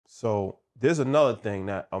So there's another thing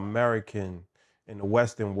that American in the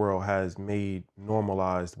Western world has made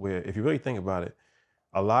normalized where if you really think about it,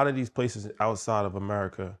 a lot of these places outside of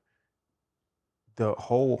America, the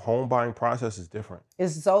whole home buying process is different.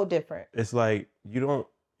 It's so different. It's like if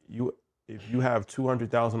you have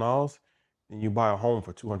 $200,000, then you buy a home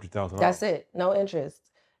for $200,000. That's it. No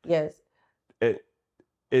interest. Yes.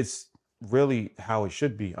 It's really how it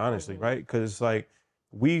should be, honestly, right? Because it's like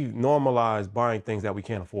we normalize buying things that we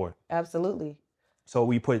can't afford. Absolutely. So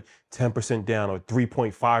we put 10% down or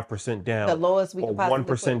 3.5% down. The lowest we or could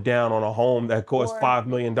possibly 1% down on a home that costs $5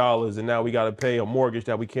 million, and now we got to pay a mortgage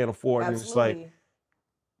that we can't afford. Absolutely. And it's like,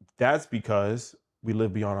 that's because we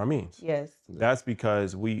live beyond our means. Yes. That's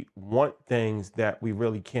because we want things that we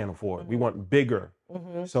really can't afford. We want bigger.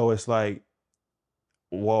 So it's like,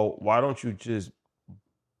 well, why don't you just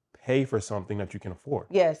pay for something that you can afford?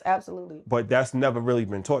 Yes, absolutely. But that's never really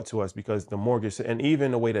been taught to us because the mortgage, and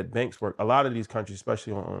even the way that banks work, a lot of these countries,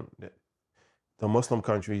 especially on the Muslim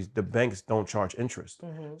countries, the banks don't charge interest.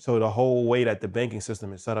 So the whole way that the banking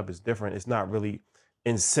system is set up is different. It's not really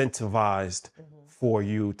incentivized for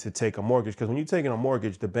you to take a mortgage, because when you're taking a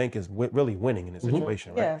mortgage, the bank is really winning in this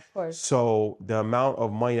situation, right? Yeah, of course. So the amount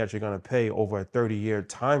of money that you're going to pay over a 30-year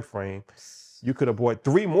time frame, you could have bought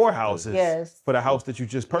 3 more houses for the house that you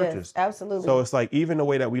just purchased. Yes, absolutely. So it's like, even the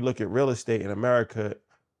way that we look at real estate in America,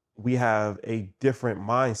 we have a different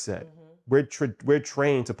mindset. We're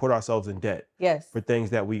trained to put ourselves in debt for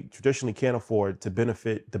things that we traditionally can't afford to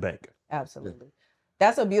benefit the bank. Absolutely.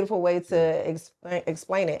 That's a beautiful way to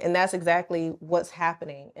explain it. And that's exactly what's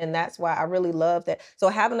happening. And that's why I really love that. So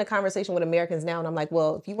having a conversation with Americans now, and I'm like,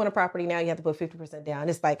 well, if you want a property now, you have to put 50% down.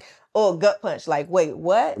 It's like, oh, gut punch. Like, wait,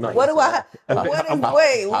 what? No, what do I, what is,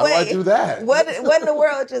 wait, how do I do that? What in the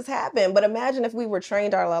world just happened? But imagine if we were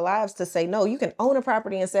trained our lives to say, no, you can own a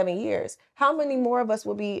property in 7 years. How many more of us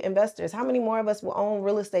will be investors? How many more of us will own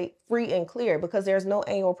real estate free and clear because there's no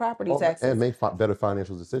annual property taxes? And make better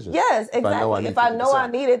financial decisions. Yes, exactly. If I know I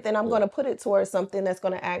need it, then I'm going to put it towards something that's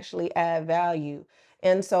going to actually add value.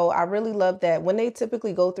 And so I really love that when they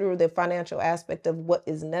typically go through the financial aspect of what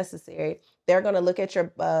is necessary, they're going to look at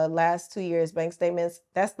your last 2 years bank statements.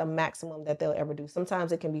 That's the maximum that they'll ever do.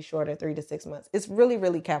 Sometimes it can be shorter, 3 to 6 months. It's really,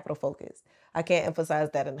 really capital focused. I can't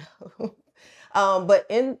emphasize that enough. But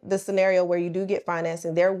in the scenario where you do get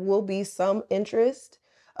financing, there will be some interest.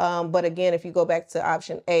 But again, if you go back to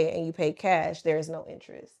option A and you pay cash, there is no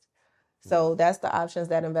interest. So that's the options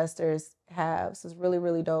that investors have. So it's really,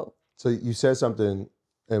 really dope. So you said something,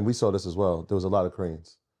 and we saw this as well. There was a lot of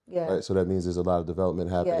cranes. Yeah. Right? So that means there's a lot of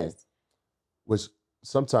development happening, which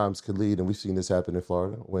sometimes could lead, and we've seen this happen in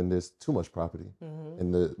Florida, when there's too much property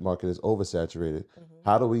and the market is oversaturated.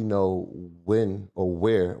 How do we know when or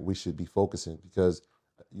where we should be focusing? Because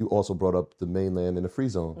you also brought up the mainland and the free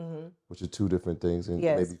zone, which are 2 different things, and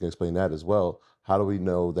maybe you can explain that as well. How do we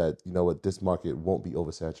know that, you know what, this market won't be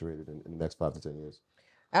oversaturated in the next 5 to 10 years?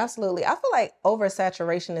 Absolutely. I feel like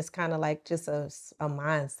oversaturation is kind of like just a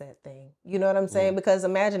mindset thing. You know what I'm saying? Because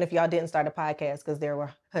imagine if y'all didn't start a podcast, because there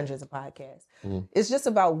were hundreds of podcasts. It's just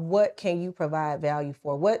about what can you provide value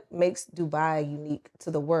for? What makes Dubai unique to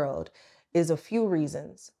the world is a few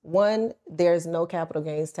reasons. One, there's no capital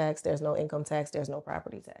gains tax, there's no income tax, there's no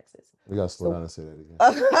property taxes. We got to slow down and say that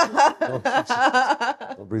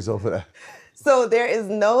again. Don't breeze over that. So there is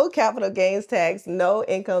no capital gains tax, no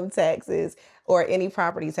income taxes, or any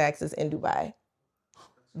property taxes in Dubai.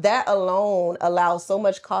 That alone allows so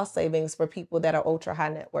much cost savings for people that are ultra high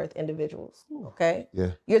net worth individuals. Okay?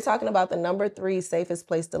 Yeah. You're talking about the number 3 safest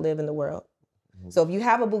place to live in the world. So if you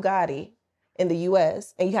have a Bugatti in the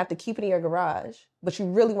US and you have to keep it in your garage, but you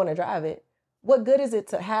really want to drive it, what good is it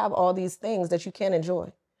to have all these things that you can't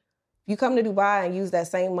enjoy? If you come to Dubai and use that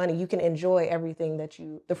same money, you can enjoy everything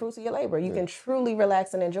the fruits of your labor. You can truly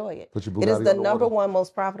relax and enjoy it. It is the number 1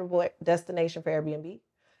 most profitable destination for Airbnb.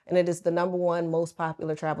 And it is the number 1 most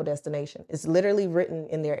popular travel destination. It's literally written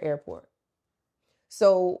in their airport.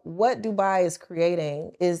 So what Dubai is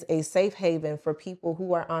creating is a safe haven for people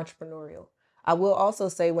who are entrepreneurial. I will also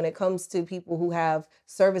say when it comes to people who have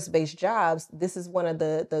service-based jobs, this is one of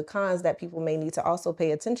the cons that people may need to also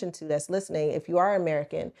pay attention to that's listening. If you are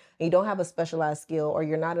American and you don't have a specialized skill, or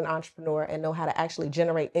you're not an entrepreneur and know how to actually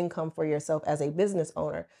generate income for yourself as a business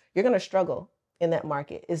owner, you're going to struggle in that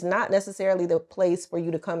market. It's not necessarily the place for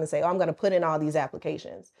you to come and say, oh, I'm going to put in all these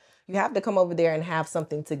applications. You have to come over there and have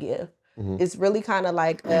something to give. It's really kind of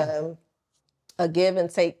like a give and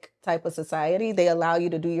take type of society. They allow you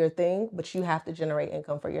to do your thing, but you have to generate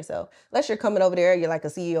income for yourself. Unless you're coming over there, you're like a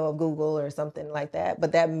CEO of Google or something like that.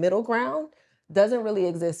 But that middle ground doesn't really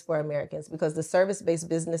exist for Americans, because the service-based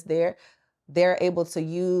business there, they're able to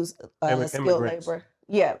use skilled labor.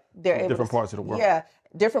 Yeah, they're able different parts of the world. Yeah,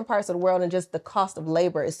 different parts of the world, and just the cost of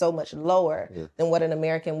labor is so much lower than what an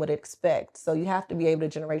American would expect. So you have to be able to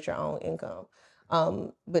generate your own income.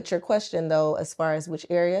 But your question, though, as far as which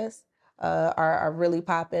areas are really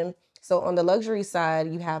popping. So on the luxury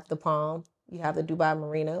side, you have the Palm, you have the Dubai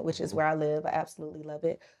Marina, which is where I live. I absolutely love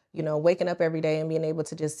it. You know, waking up every day and being able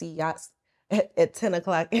to just see yachts at 10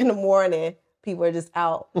 o'clock in the morning. People are just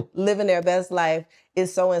out living their best life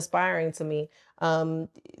is so inspiring to me.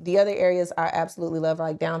 The other areas I absolutely love,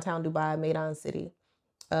 like downtown Dubai, Meydan City.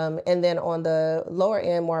 And then on the lower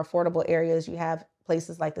end, more affordable areas, you have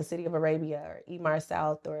places like the City of Arabia or Emaar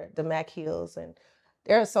South or the Mac Hills. And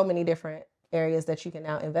there are so many different areas that you can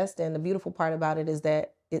now invest in. The beautiful part about it is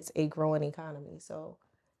that it's a growing economy. So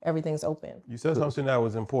everything's open. You said something that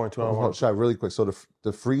was important to Rashad, really quick. So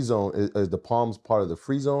the free zone, is the Palms part of the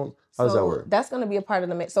free zone? How does that work? That's going to be a part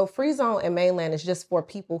of so free zone and mainland is just for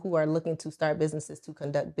people who are looking to start businesses to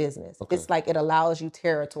conduct business. Okay. It's like it allows you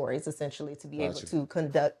territories essentially to be able to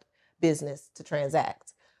conduct business, to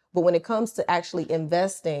transact. But when it comes to actually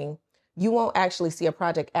investing, you won't actually see a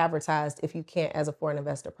project advertised if you can't, as a foreign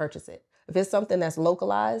investor, purchase it. If it's something that's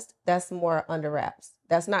localized, that's more under wraps.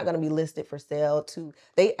 That's not going to be listed for sale.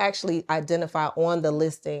 They actually identify on the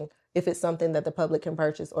listing if it's something that the public can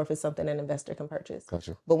purchase or if it's something an investor can purchase.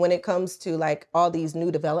 Gotcha. But when it comes to like all these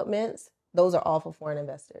new developments, those are all for foreign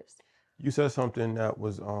investors. You said something that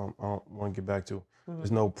was I want to get back to.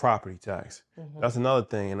 There's no property tax. That's another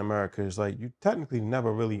thing in America. Is like you technically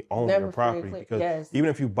never really own your property because even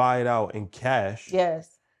if you buy it out in cash,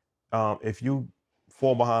 if you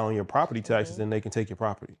fall behind on your property taxes, then they can take your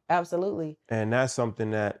property. Absolutely. And that's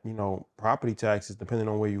something that, you know, property taxes, depending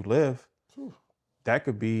on where you live, that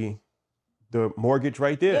could be the mortgage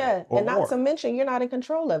right there. Yeah, and not to mention you're not in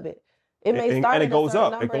control of it. It may start and it goes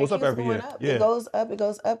up. Number, it goes up every year. Yeah. It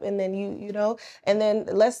goes up, and then you know. And then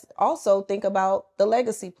let's also think about the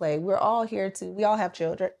legacy play. We all have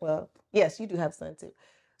children. Well, yes, you do have a son too.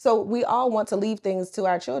 So we all want to leave things to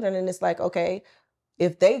our children, and it's like, okay,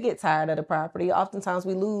 if they get tired of the property, oftentimes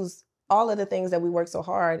we lose all of the things that we work so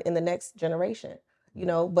hard in the next generation. You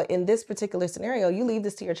know, but in this particular scenario, you leave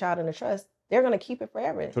this to your child in a trust, they're going to keep it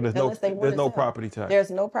forever. So there's no property tax.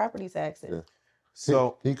 There's no property taxes. Yeah.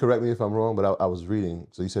 So can you correct me if I'm wrong? But I was reading.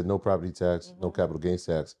 So you said no property tax, no capital gains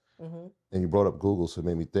tax, and you brought up Google, so it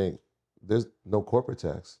made me think. There's no corporate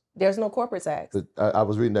tax. There's no corporate tax. But I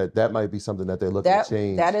was reading that might be something that they're looking to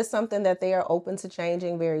change. That is something that they are open to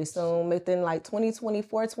changing very soon, within like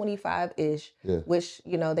 2024, 25-ish, which,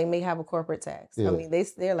 you know, they may have a corporate tax. I mean,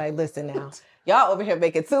 they're like, listen now, y'all over here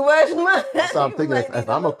making too much money. So I'm thinking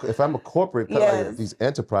if I'm a corporate, like these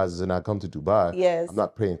enterprises and I come to Dubai, I'm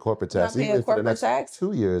not paying corporate tax. Even for the next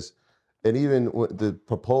 2 years. And even the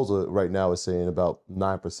proposal right now is saying about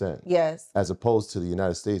 9%. Yes. As opposed to the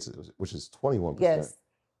United States, which is 21%. Yes.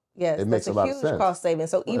 Yes. It makes a lot of sense. Huge cost saving.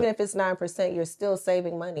 So even if it's 9%, you're still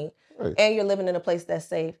saving money. Right. And you're living in a place that's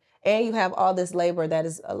safe. And you have all this labor that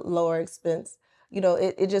is a lower expense. You know,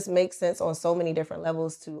 it just makes sense on so many different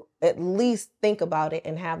levels to at least think about it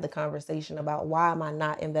and have the conversation about why am I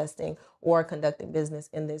not investing or conducting business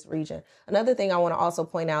in this region. Another thing I want to also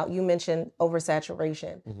point out, you mentioned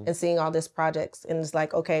oversaturation and seeing all these projects. And it's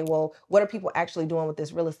like, okay, well, what are people actually doing with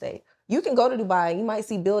this real estate? You can go to Dubai and you might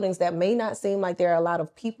see buildings that may not seem like there are a lot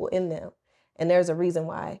of people in them. And there's a reason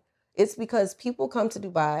why. It's because people come to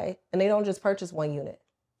Dubai and they don't just purchase one unit.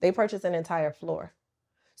 They purchase an entire floor.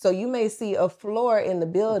 So you may see a floor in the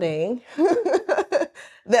building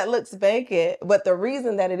that looks vacant, but the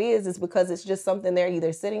reason that it is because it's just something they're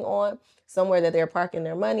either sitting on, somewhere that they're parking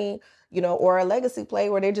their money, you know, or a legacy play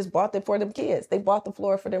where they just bought it for them kids. They bought the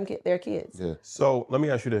floor for their kids. Yeah. So let me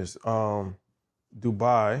ask you this.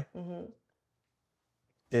 Dubai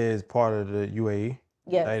is part of the UAE,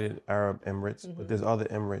 United Arab Emirates, but there's other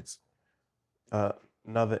Emirates.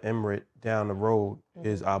 Another emirate down the road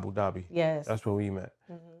is Abu Dhabi. Yes. That's where we met.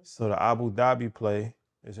 So the Abu Dhabi play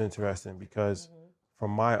is interesting because from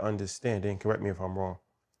my understanding, correct me if I'm wrong,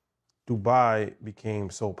 Dubai became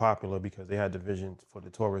so popular because they had the vision for the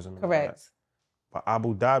tourism. Correct. But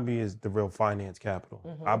Abu Dhabi is the real finance capital.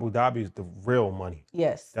 Abu Dhabi is the real money.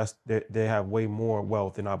 Yes. They have way more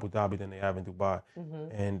wealth in Abu Dhabi than they have in Dubai.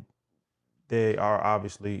 And they are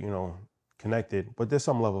obviously, you know, connected, but there's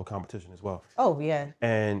some level of competition as well. Oh, yeah.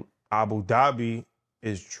 And Abu Dhabi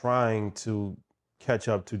is trying to catch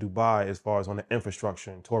up to Dubai as far as on the infrastructure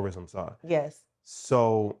and tourism side. Yes.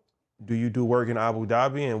 So do you do work in Abu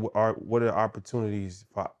Dhabi, and what are opportunities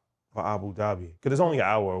for Abu Dhabi? Because it's only an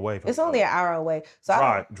hour away. From It's only an hour away.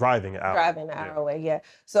 So driving an hour. Driving an hour away, yeah.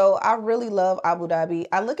 So I really love Abu Dhabi.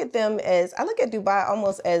 I look at Dubai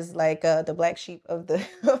almost as like the black sheep of the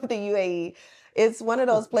of the UAE. It's one of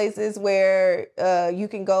those places where you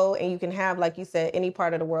can go and you can have, like you said, any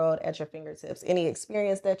part of the world at your fingertips. Any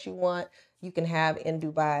experience that you want, you can have in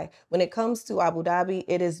Dubai. When it comes to Abu Dhabi,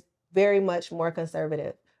 it is very much more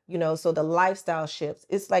conservative. So the lifestyle shifts.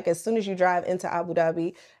 It's like as soon as you drive into Abu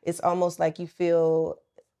Dhabi, it's almost like you feel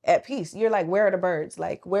at peace. You're like, where are the birds?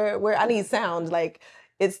 Like, where I need sound. Like,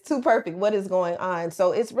 it's too perfect. What is going on?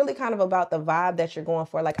 So it's really kind of about the vibe that you're going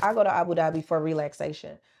for. Like, I go to Abu Dhabi for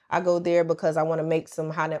relaxation. I go there because I want to make some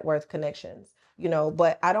high net worth connections,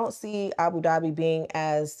 but I don't see Abu Dhabi being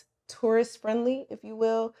as tourist friendly, if you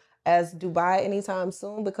will, as Dubai anytime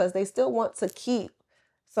soon, because they still want to keep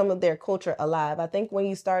some of their culture alive. I think when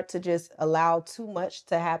you start to just allow too much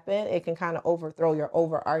to happen, it can kind of overthrow your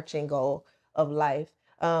overarching goal of life,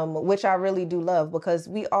 which I really do love, because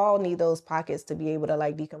we all need those pockets to be able to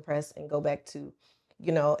like decompress and go back to,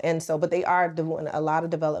 and so, but they are doing a lot of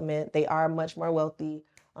development. They are much more wealthy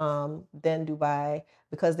than Dubai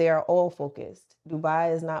because they are oil focused.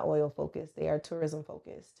 Dubai is not oil focused. They are tourism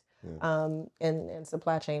focused, and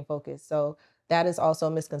supply chain focused. So that is also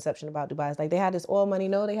a misconception about Dubai. It's like they have this oil money.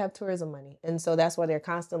 No, they have tourism money. And so that's why they're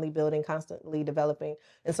constantly building, constantly developing.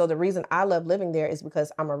 And so the reason I love living there is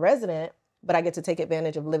because I'm a resident, but I get to take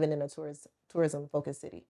advantage of living in a tourism-focused city.